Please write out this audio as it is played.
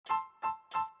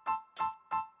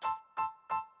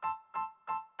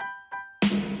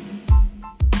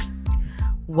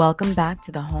Welcome back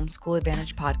to the Homeschool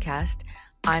Advantage podcast.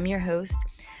 I'm your host,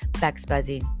 Bex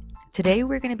Buzzy. Today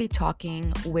we're going to be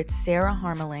talking with Sarah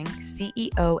Harmeling,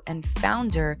 CEO and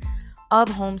founder of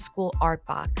Homeschool Art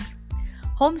Box.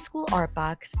 Homeschool Art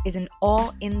Box is an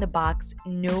all-in-the-box,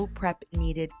 no prep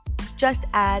needed, just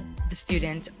add the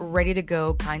student, ready to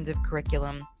go kind of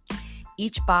curriculum.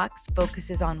 Each box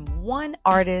focuses on one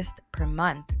artist per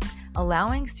month,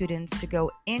 allowing students to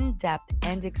go in depth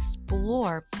and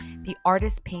explore the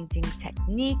artist painting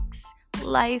techniques,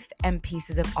 life, and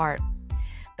pieces of art.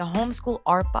 The Homeschool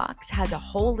Art Box has a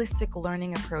holistic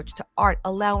learning approach to art,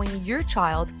 allowing your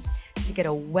child to get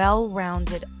a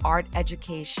well-rounded art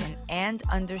education and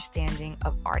understanding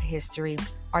of art history,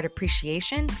 art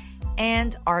appreciation,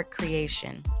 and art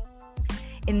creation.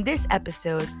 In this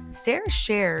episode, Sarah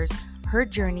shares her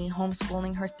journey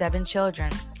homeschooling her 7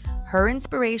 children, her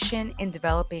inspiration in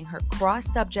developing her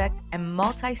cross-subject and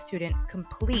multi-student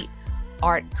complete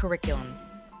art curriculum,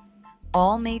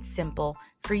 all made simple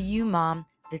for you, mom,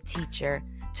 the teacher,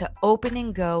 to open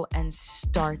and go and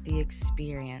start the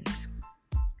experience.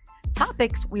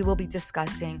 Topics we will be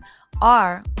discussing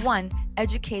are 1.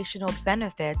 Educational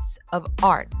benefits of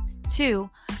art. 2.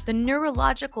 The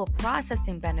neurological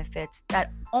processing benefits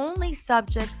that only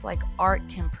subjects like art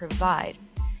can provide.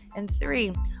 And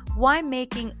 3. Why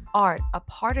making art a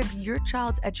part of your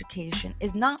child's education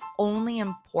is not only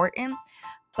important,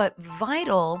 but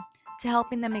vital to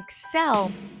helping them excel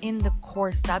in the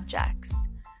core subjects.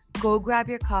 Go grab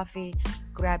your coffee,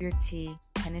 grab your tea,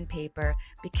 pen and paper,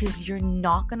 because you're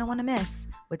not going to want to miss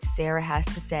what Sarah has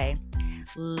to say.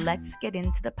 Let's get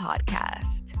into the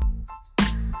podcast.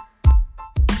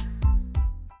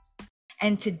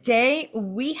 And today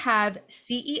we have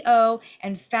CEO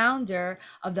and founder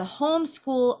of the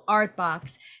Homeschool Art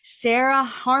Box, Sarah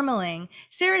Harmeling.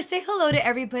 Sarah, say hello to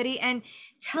everybody and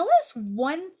tell us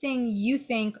one thing you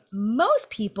think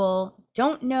most people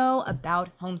don't know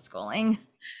about homeschooling.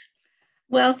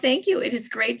 Well, thank you. It is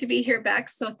great to be here,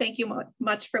 Bex. So thank you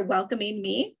much for welcoming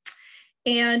me.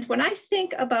 And when I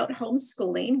think about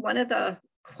homeschooling, one of the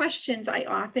questions I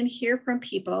often hear from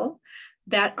people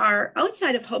that are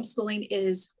outside of homeschooling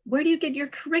is, where do you get your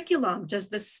curriculum? Does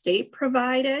the state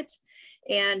provide it?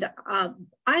 And I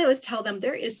always tell them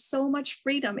there is so much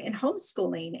freedom in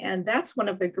homeschooling. And that's one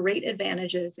of the great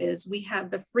advantages is we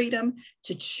have the freedom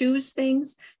to choose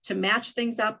things, to match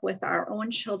things up with our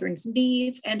own children's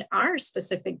needs and our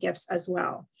specific gifts as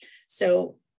well.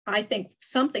 So I think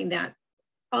something that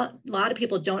a lot of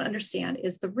people don't understand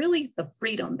is the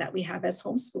freedom that we have as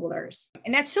homeschoolers.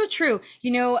 And that's so true.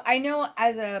 You know, I know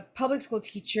as a public school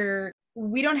teacher,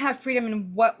 we don't have freedom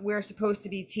in what we're supposed to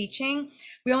be teaching.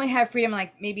 We only have freedom,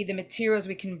 like maybe the materials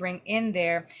we can bring in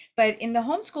there. But in the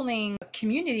homeschooling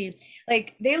community,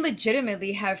 like they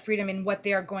legitimately have freedom in what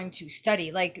they are going to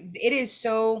study. Like it is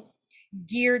so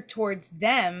geared towards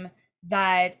them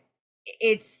that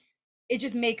it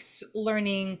just makes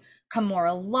learning come more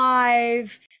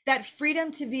alive. That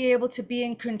freedom to be able to be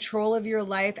in control of your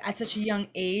life at such a young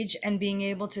age and being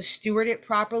able to steward it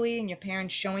properly and your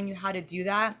parents showing you how to do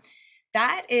that,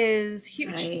 that is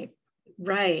huge.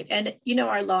 Right. And,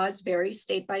 our laws vary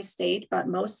state by state, but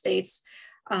most states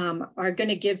are going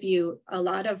to give you a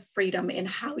lot of freedom in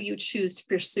how you choose to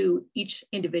pursue each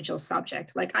individual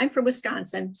subject. Like I'm from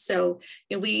Wisconsin, so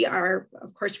we are,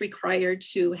 of course, required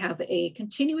to have a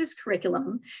continuous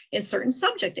curriculum in certain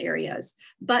subject areas.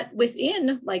 But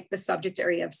within like the subject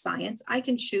area of science, I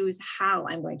can choose how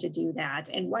I'm going to do that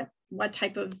and what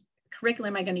type of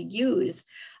curriculum am I going to use,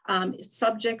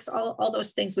 subjects, all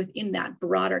those things within that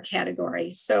broader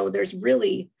category. So there's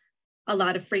really a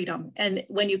lot of freedom. And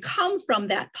when you come from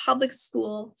that public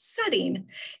school setting,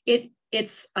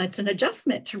 it's an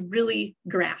adjustment to really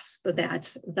grasp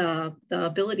that the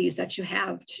abilities that you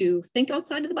have to think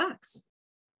outside of the box.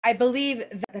 I believe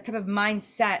that type of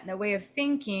mindset, that way of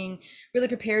thinking really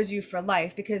prepares you for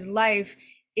life, because life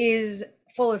is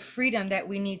full of freedom that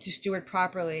we need to steward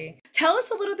properly. Tell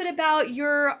us a little bit about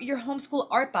your homeschool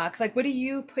art box. Like, what do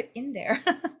you put in there?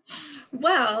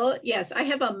 Well, yes, I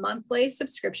have a monthly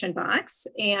subscription box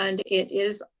and it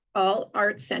is all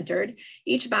art centered.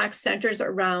 Each box centers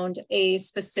around a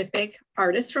specific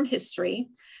artist from history.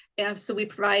 So we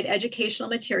provide educational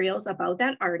materials about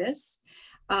that artist.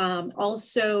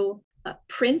 Also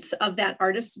prints of that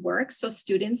artist's work so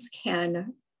students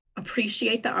can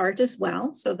appreciate the art as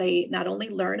well. So they not only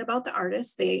learn about the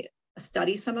artist, they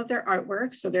study some of their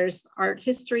artwork. So there's art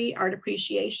history, art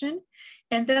appreciation.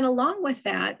 And then along with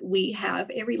that, we have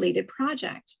a related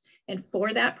project. And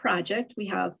for that project, we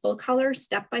have full color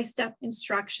step-by-step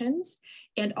instructions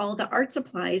and all the art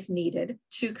supplies needed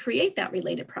to create that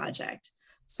related project.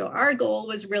 So our goal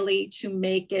was really to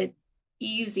make it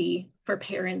easy for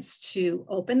parents to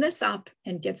open this up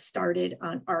and get started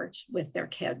on art with their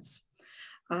kids.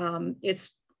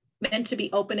 It's meant to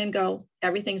be open and go.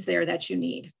 Everything's there that you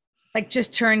need. Like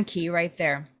just turnkey right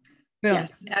there. Boom.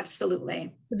 Yes,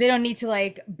 absolutely. So they don't need to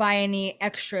like buy any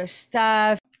extra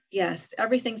stuff. Yes,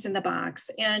 everything's in the box.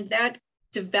 And that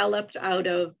developed out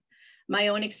of my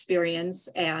own experience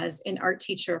as an art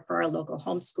teacher for our local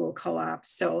homeschool co-op.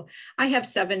 So I have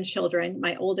 7 children.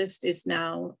 My oldest is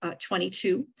now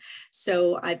 22.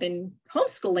 So I've been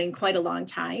homeschooling quite a long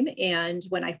time. And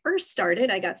when I first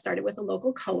started, I got started with a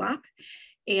local co-op.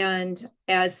 And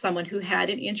as someone who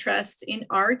had an interest in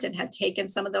art and had taken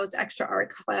some of those extra art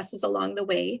classes along the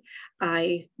way,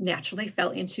 I naturally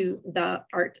fell into the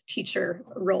art teacher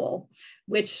role,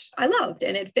 which I loved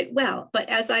and it fit well. But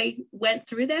as I went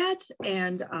through that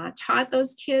and taught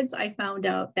those kids, I found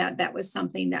out that that was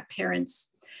something that parents,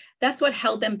 that's what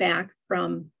held them back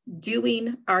from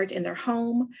doing art in their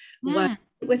home. It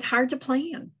was hard to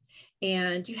plan.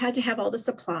 And you had to have all the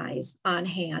supplies on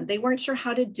hand. They weren't sure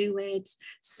how to do it.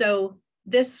 So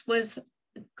this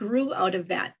grew out of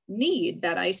that need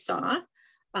that I saw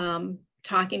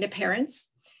talking to parents.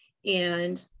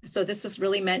 And so this was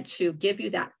really meant to give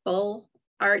you that full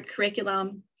art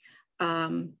curriculum,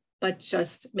 but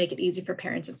just make it easy for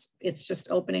parents. It's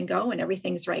just open and go and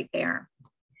everything's right there.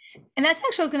 And that's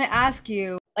actually, I was going to ask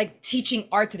you, like teaching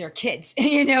art to their kids.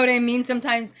 You know what I mean?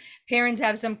 Sometimes parents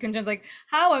have some concerns like,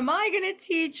 how am I going to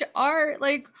teach art?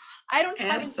 Like, I don't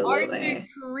have an art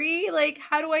degree. Like,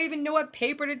 how do I even know what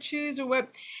paper to choose or what,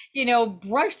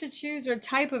 brush to choose or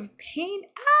type of paint?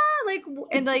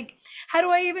 And how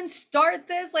do I even start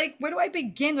this? Like, where do I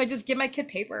begin? Do I just give my kid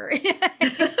paper?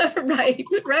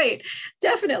 Right.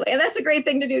 Definitely. And that's a great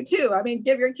thing to do too. I mean,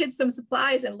 give your kids some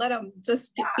supplies and let them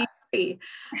just be free.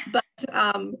 But,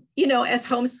 as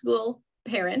homeschool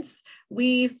parents,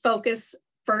 we focus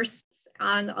first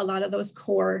on a lot of those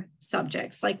core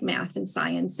subjects like math and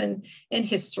science and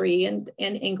history and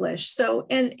English. So,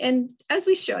 and as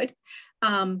we should,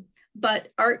 but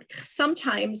art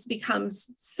sometimes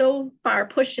becomes so far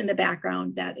pushed in the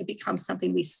background that it becomes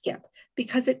something we skip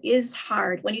because it is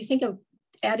hard when you think of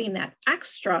adding that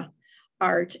extra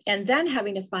art and then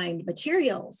having to find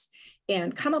materials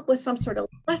and come up with some sort of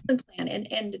lesson plan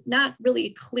and not really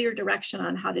clear direction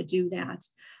on how to do that.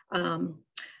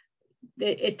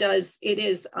 It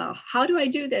is, how do I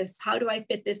do this? How do I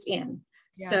fit this in?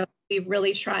 Yes. So we've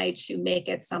really tried to make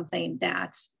it something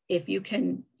that if you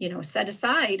can, set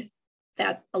aside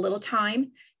that a little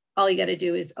time, all you got to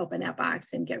do is open that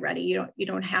box and get ready. You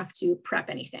don't have to prep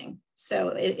anything.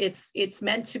 So it's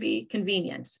meant to be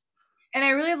convenient. And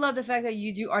I really love the fact that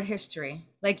you do art history,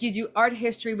 like you do art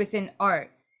history within art.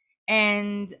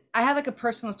 And I have like a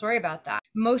personal story about that.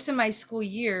 Most of my school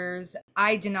years,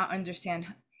 I did not understand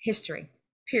history,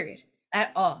 period,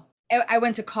 at all. I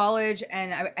went to college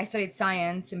and I studied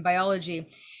science and biology.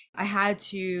 I had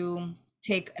to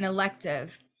take an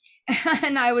elective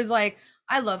and I was like,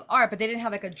 I love art, but they didn't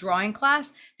have like a drawing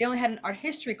class. They only had an art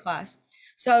history class.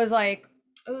 So I was like,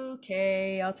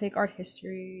 okay, I'll take art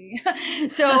history.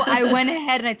 So I went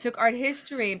ahead and I took art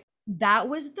history. That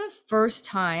was the first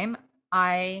time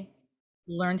I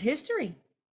learned history.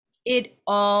 It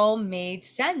all made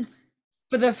sense.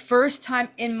 For the first time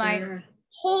in my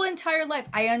whole entire life,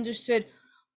 I understood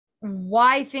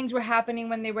why things were happening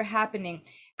when they were happening.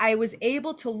 I was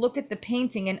able to look at the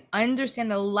painting and understand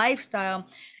the lifestyle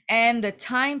and the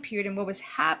time period and what was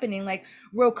happening, like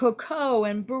Rococo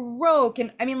and Baroque.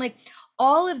 And I mean, like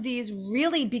all of these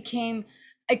really became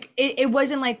like, it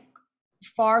wasn't like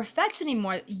far-fetched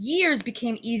anymore. Years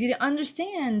became easy to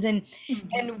understand and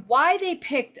why they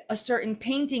picked a certain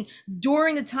painting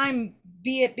during the time,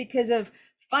 be it because of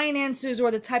finances or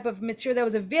the type of material that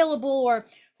was available or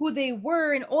who they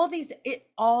were and all these, it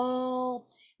all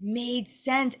made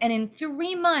sense. And in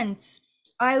 3 months,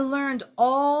 I learned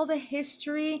all the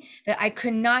history that I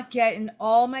could not get in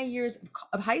all my years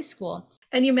of high school.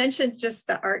 And you mentioned just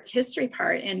the art history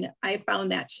part. And I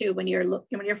found that too, when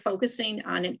you're focusing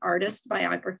on an artist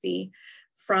biography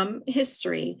from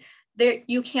history, there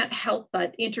you can't help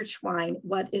but intertwine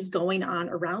what is going on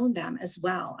around them as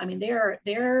well. I mean,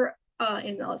 they're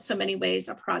in so many ways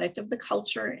a product of the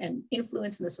culture and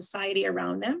influence in the society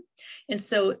around them. And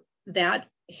so that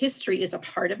history is a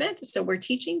part of it. So we're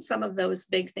teaching some of those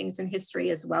big things in history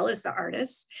as well as the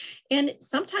artists. And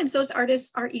sometimes those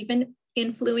artists are even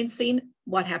influencing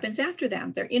what happens after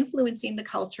them. They're influencing the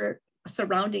culture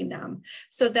surrounding them.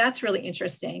 So that's really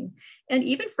interesting. And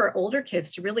even for older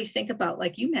kids to really think about,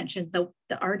 like you mentioned, the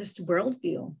artist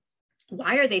worldview.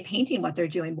 why are they painting what they're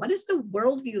doing? What is the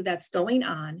worldview that's going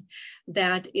on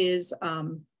that is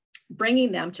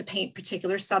bringing them to paint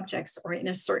particular subjects or in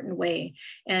a certain way?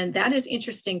 And that is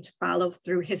interesting to follow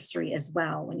through history as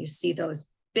well, when you see those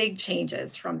big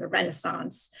changes from the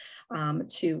Renaissance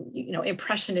to, you know,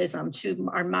 Impressionism to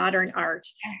our modern art.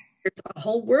 Yes. There's a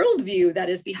whole worldview that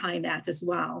is behind that as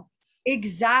well.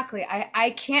 Exactly. I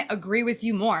can't agree with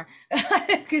you more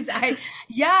because I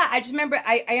just remember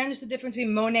I understood the difference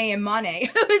between Monet and Manet.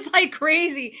 It was like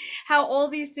crazy how all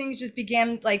these things just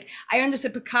began. Like I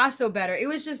understood Picasso better. It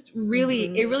was just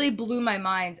really, it really blew my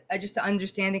mind, just the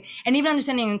understanding and even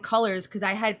understanding in colors. Because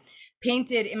I had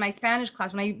painted in my Spanish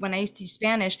class when I used to teach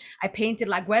Spanish, I painted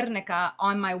La Guernica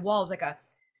on my walls, like a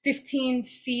 15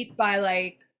 feet by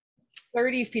like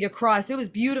 30 feet across. It was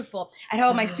beautiful. I had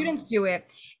all my students do it.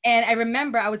 And I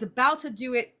remember I was about to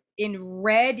do it in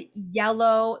red,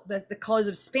 yellow, the colors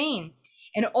of Spain.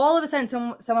 And all of a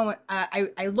sudden, someone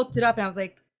I looked it up and I was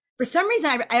like, for some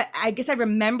reason, I guess I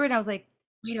remembered. And I was like,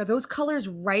 wait, are those colors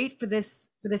right for this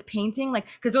painting? Like,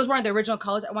 because those weren't the original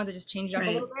colors. I wanted to just change it up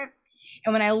a little bit.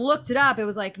 And when I looked it up, it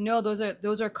was like, no, those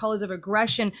are colors of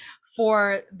aggression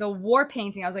for the war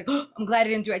painting. I was like, oh, I'm glad I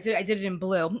didn't do it. I did it in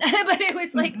blue. But it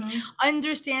was like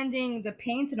understanding the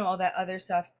paint and all that other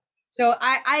stuff. So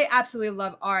I absolutely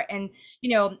love art. And,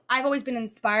 you know, I've always been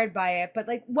inspired by it. But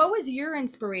like, what was your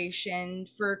inspiration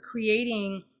for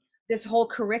creating this whole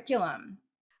curriculum?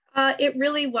 It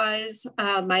really was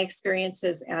my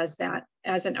experiences as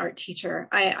an art teacher.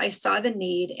 I saw the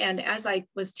need, and as I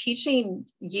was teaching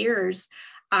years,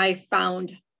 I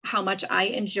found how much I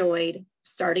enjoyed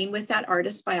starting with that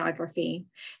artist biography.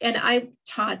 And I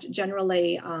taught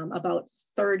generally about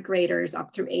third graders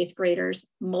up through eighth graders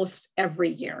most every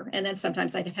year. And then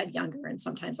sometimes I'd have had younger and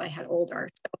sometimes I had older.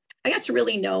 So I got to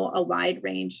really know a wide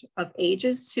range of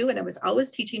ages too. And I was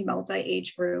always teaching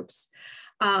multi-age groups.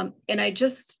 And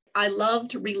I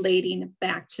loved relating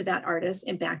back to that artist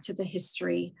and back to the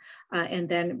history, and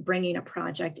then bringing a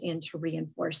project in to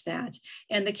reinforce that.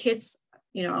 And the kids,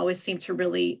 you know, always seemed to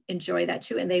really enjoy that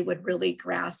too. And they would really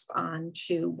grasp on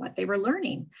to what they were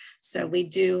learning. So we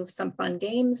do some fun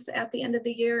games at the end of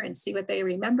the year and see what they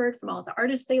remembered from all the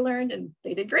artists they learned. And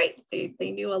they did great. They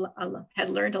knew had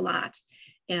learned a lot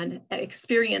and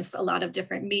experienced a lot of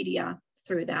different media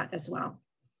through that as well.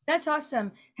 That's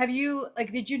awesome.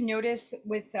 Did you notice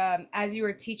with, as you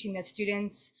were teaching the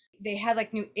students, they had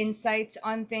like new insights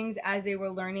on things as they were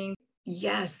learning?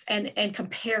 Yes. And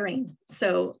comparing.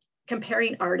 So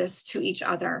comparing artists to each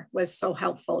other was so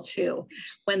helpful too.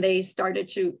 When they started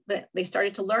to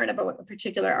learn about a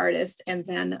particular artist and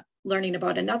then learning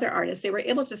about another artist, they were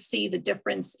able to see the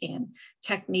difference in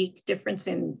technique, difference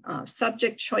in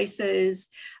subject choices,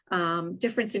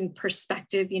 difference in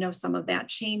perspective. You know, some of that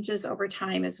changes over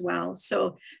time as well.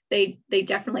 So they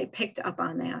definitely picked up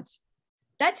on that.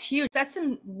 That's huge. That's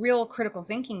some real critical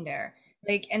thinking there.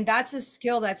 Like, and that's a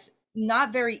skill that's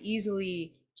not very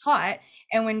easily taught.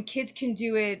 And when kids can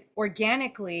do it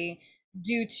organically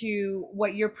due to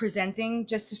what you're presenting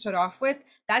just to start off with,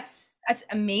 that's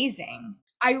amazing.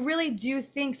 I really do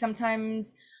think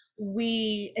sometimes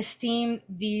we esteem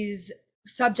these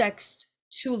subjects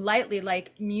too lightly,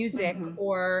 like music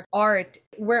or art.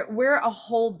 We're a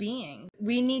whole being.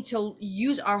 We need to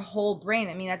use our whole brain.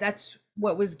 I mean, that's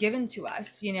what was given to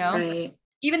us, you know? Right.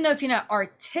 Even though if you're not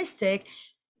artistic,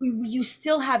 you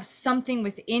still have something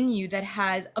within you that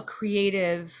has a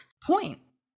creative point.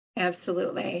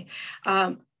 Absolutely.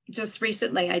 Just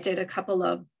recently, I did a couple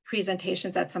of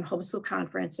presentations at some homeschool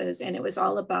conferences, and it was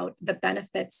all about the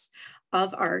benefits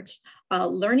of art,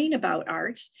 learning about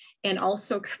art, and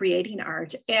also creating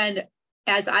art. And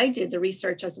as I did the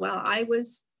research as well, I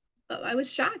was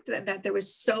shocked that there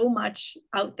was so much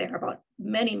out there about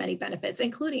many, many benefits,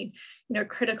 including, you know,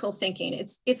 critical thinking.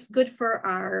 It's good for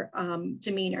our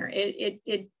demeanor.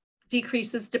 It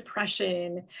decreases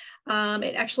depression.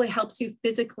 It actually helps you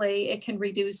physically. It can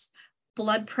reduce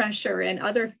blood pressure and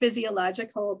other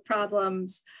physiological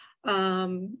problems.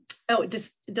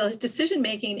 The decision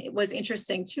making was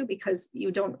interesting too, because you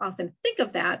don't often think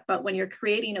of that, but when you're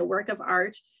creating a work of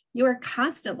art, you are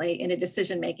constantly in a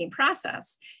decision-making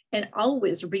process and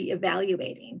always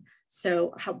reevaluating.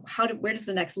 So where does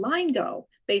the next line go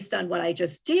based on what I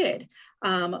just did?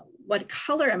 What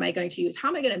color am I going to use? How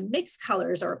am I going to mix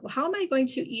colors? Or how am I going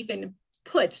to even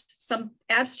put some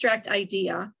abstract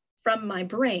idea from my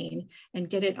brain and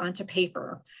get it onto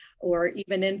paper or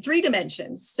even in 3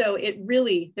 dimensions? So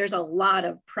there's a lot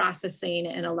of processing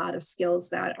and a lot of skills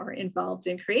that are involved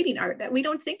in creating art that we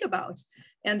don't think about,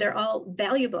 and they're all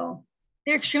valuable.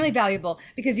 They're extremely valuable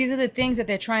because these are the things that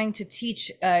they're trying to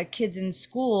teach kids in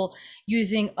school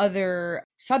using other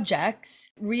subjects.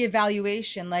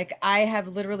 Reevaluation, like I have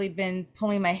literally been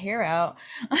pulling my hair out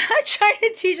trying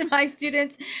to teach my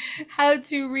students how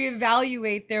to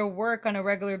reevaluate their work on a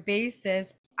regular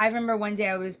basis. I remember one day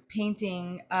I was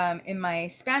painting in my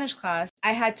Spanish class.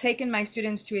 I had taken my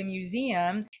students to a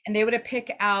museum and they would have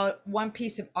pick out one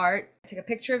piece of art, take a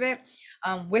picture of it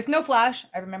with no flash.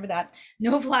 I remember that.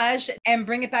 No flash, and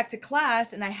bring it back to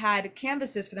class. And I had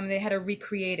canvases for them. They had to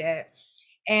recreate it.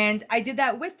 And I did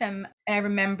that with them. And I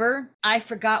remember I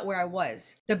forgot where I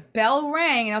was. The bell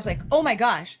rang and I was like, oh my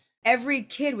gosh. Every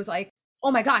kid was like, oh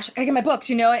my gosh, I gotta get my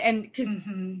books, and because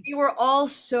we were all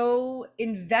so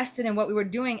invested in what we were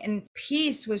doing, and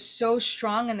peace was so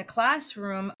strong in the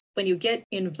classroom. When you get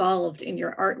involved in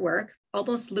your artwork,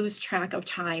 almost lose track of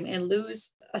time and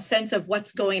lose a sense of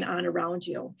what's going on around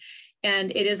you. And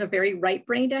it is a very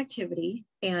right-brained activity.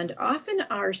 And often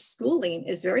our schooling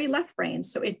is very left-brained.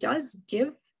 So it does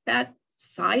give that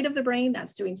side of the brain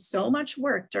that's doing so much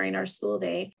work during our school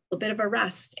day a bit of a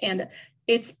rest. And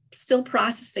it's still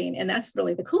processing. And that's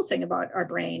really the cool thing about our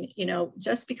brain.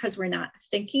 Just because we're not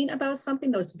thinking about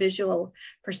something, those visual,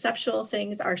 perceptual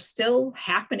things are still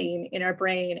happening in our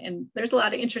brain. And there's a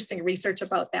lot of interesting research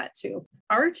about that too.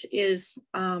 Art is,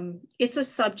 it's a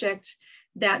subject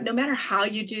that no matter how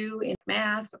you do in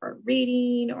math or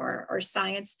reading or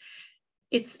science,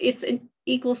 it's an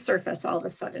equal surface all of a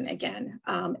sudden again.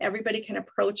 Everybody can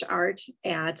approach art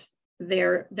at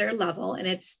their level, and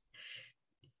it's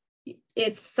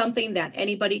something that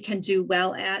anybody can do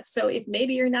well at. So if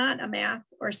maybe you're not a math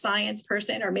or science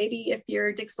person, or maybe if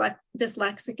you're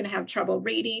dyslexic and have trouble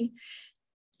reading,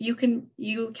 you can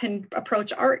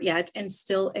approach art yet and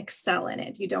still excel in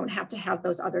it. You don't have to have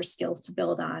those other skills to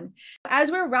build on. As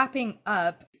we're wrapping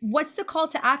up, what's the call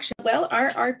to action? Well,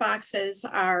 our art boxes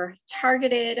are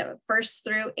targeted 1st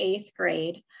through 8th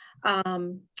grade.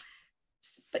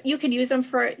 But you can use them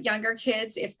for younger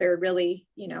kids if they're really,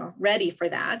 ready for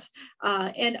that.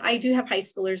 And I do have high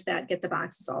schoolers that get the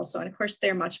boxes also. And of course,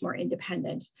 they're much more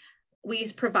independent.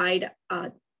 We provide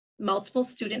multiple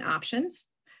student options.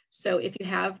 So if you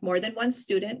have more than one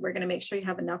student, we're going to make sure you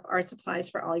have enough art supplies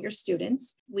for all your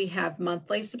students. We have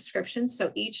monthly subscriptions. So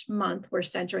each month we're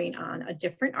centering on a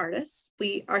different artist.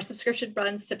 Our subscription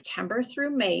runs September through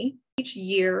May. Each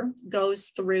year goes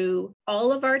through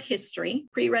all of art history,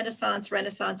 pre-Renaissance,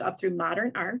 Renaissance, up through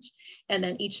modern art. And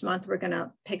then each month we're going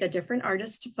to pick a different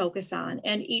artist to focus on.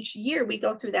 And each year we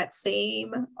go through that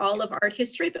same all of art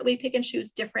history, but we pick and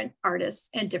choose different artists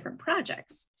and different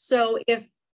projects. So if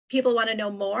people want to know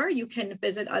more, you can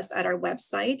visit us at our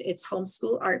website. It's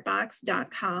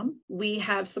homeschoolartbox.com. We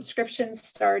have subscriptions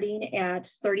starting at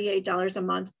 $38 a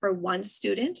month for one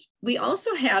student. We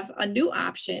also have a new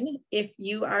option if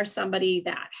you are somebody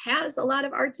that has a lot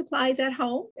of art supplies at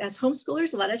home. As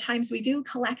homeschoolers, a lot of times we do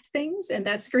collect things, and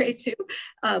that's great too.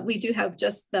 We do have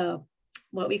just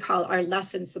what we call our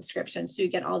lesson subscription. So you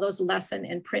get all those lesson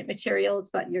and print materials,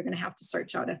 but you're going to have to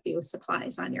search out a few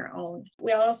supplies on your own.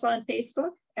 We are also on Facebook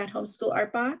at Homeschool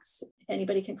Art Box.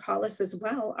 Anybody can call us as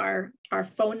well. Our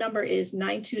phone number is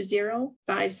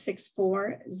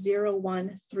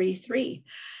 920-564-0133.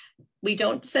 We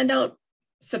don't send out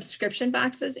subscription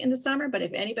boxes in the summer, but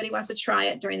if anybody wants to try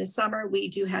it during the summer, we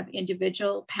do have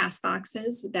individual pass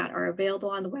boxes that are available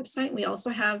on the website. We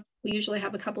usually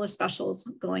have a couple of specials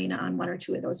going on 1 or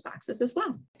 2 of those boxes as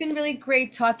well. It's been really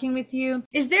great talking with you.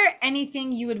 Is there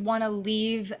anything you would want to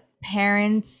leave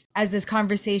parents as this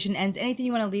conversation ends? Anything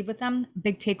you want to leave with them?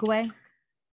 Big takeaway?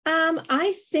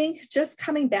 I think just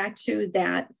coming back to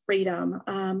that freedom,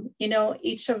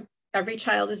 every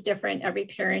child is different. Every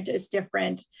parent is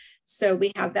different. So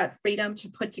we have that freedom to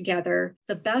put together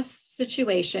the best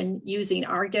situation using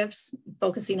our gifts,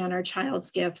 focusing on our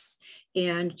child's gifts,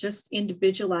 and just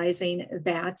individualizing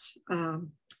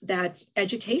that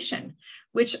education,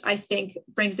 which I think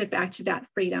brings it back to that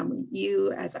freedom.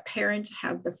 You as a parent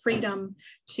have the freedom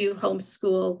to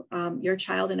homeschool your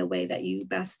child in a way that you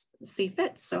best see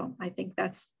fit. So I think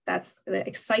that's the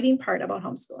exciting part about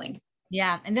homeschooling.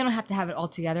 Yeah, and they don't have to have it all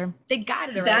together. They got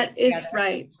it already. That is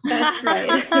right. That's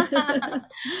right.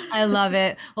 I love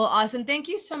it. Well, awesome. Thank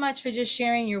you so much for just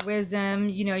sharing your wisdom,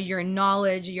 your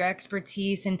knowledge, your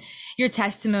expertise, and your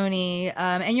testimony,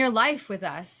 and your life with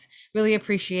us. Really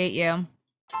appreciate you.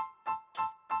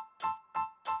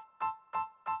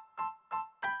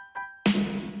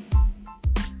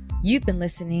 You've been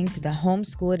listening to the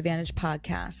Homeschool Advantage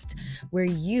podcast, where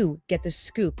you get the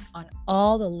scoop on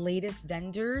all the latest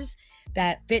vendors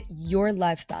that fit your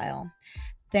lifestyle.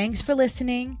 Thanks for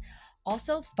listening.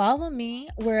 Also, follow me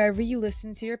wherever you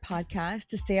listen to your podcast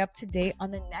to stay up to date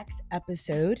on the next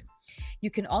episode.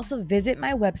 You can also visit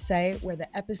my website where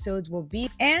the episodes will be,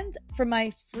 and for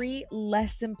my free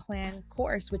lesson plan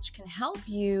course, which can help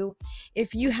you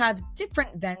if you have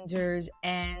different vendors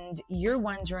and you're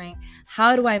wondering,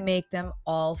 how do I make them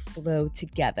all flow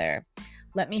together?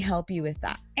 Let me help you with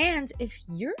that. And if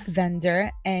you're a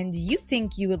vendor and you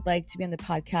think you would like to be on the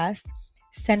podcast,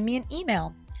 send me an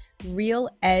email,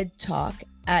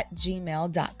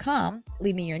 realedtalk@gmail.com.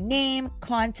 Leave me your name,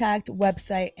 contact,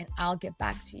 website, and I'll get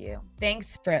back to you.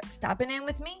 Thanks for stopping in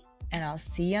with me, and I'll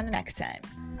see you on the next time.